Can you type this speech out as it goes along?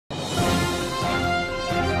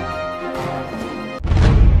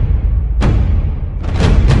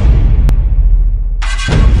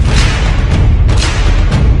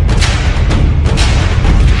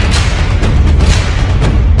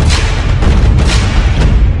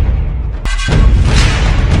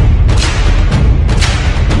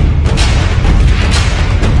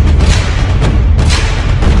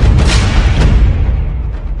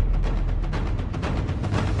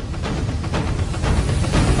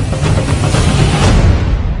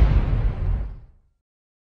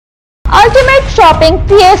shopping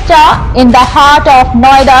fiesta in the heart of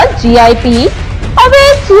Noida GIP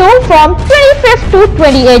awaits you from 25th to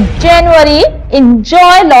 28th January.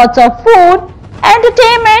 Enjoy lots of food,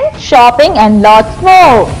 entertainment, shopping and lots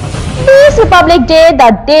more. This Republic Day,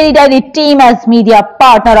 the Daily Diary team as media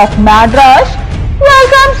partner of Mad Rush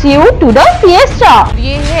welcomes you to the fiesta.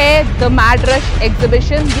 ये है the Mad Rush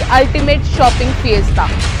exhibition, the ultimate shopping fiesta,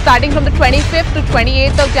 starting from the 25th to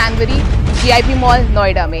 28th of January, GIP Mall,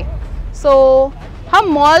 Noida में. So हम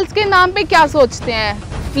malls के नाम पे क्या सोचते हैं?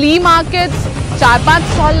 फ्ली मार्केट्स, 4-5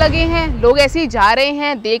 स्टॉल लगे हैं, लोग ऐसे ही जा रहे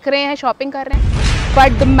हैं, देख रहे हैं, शॉपिंग कर रहे हैं.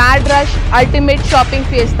 But the Mad Rush Ultimate Shopping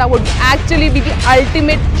Fiesta would actually be the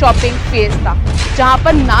ultimate shopping fiesta, जहाँ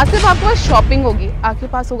पर ना सिर्फ आपके पास शॉपिंग होगी, आपके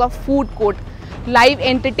पास होगा फूड कोर्ट, लाइव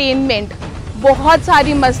एंटरटेनमेंट, बहुत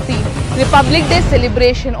सारी मस्ती, Republic day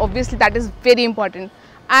celebration, obviously that is very important,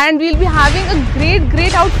 and we'll be having a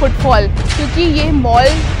great out footfall, क्योंकि ये mall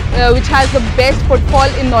which has the best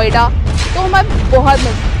footfall इन नोएडा, तो हमें बहुत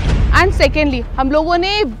मजा. एंड सेकेंडली हम लोगों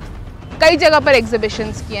ने कई जगह पर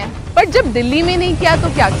एग्जिबिशंस किए हैं, बट जब दिल्ली में नहीं किया तो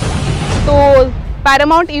क्या किया? तो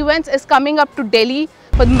Paramount events is coming up to Delhi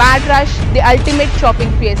for mad rush, the ultimate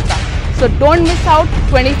shopping fiesta. So don't miss out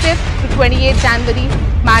 25th to 28th January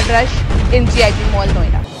Mad Rush in GIP Mall,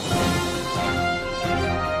 Noida.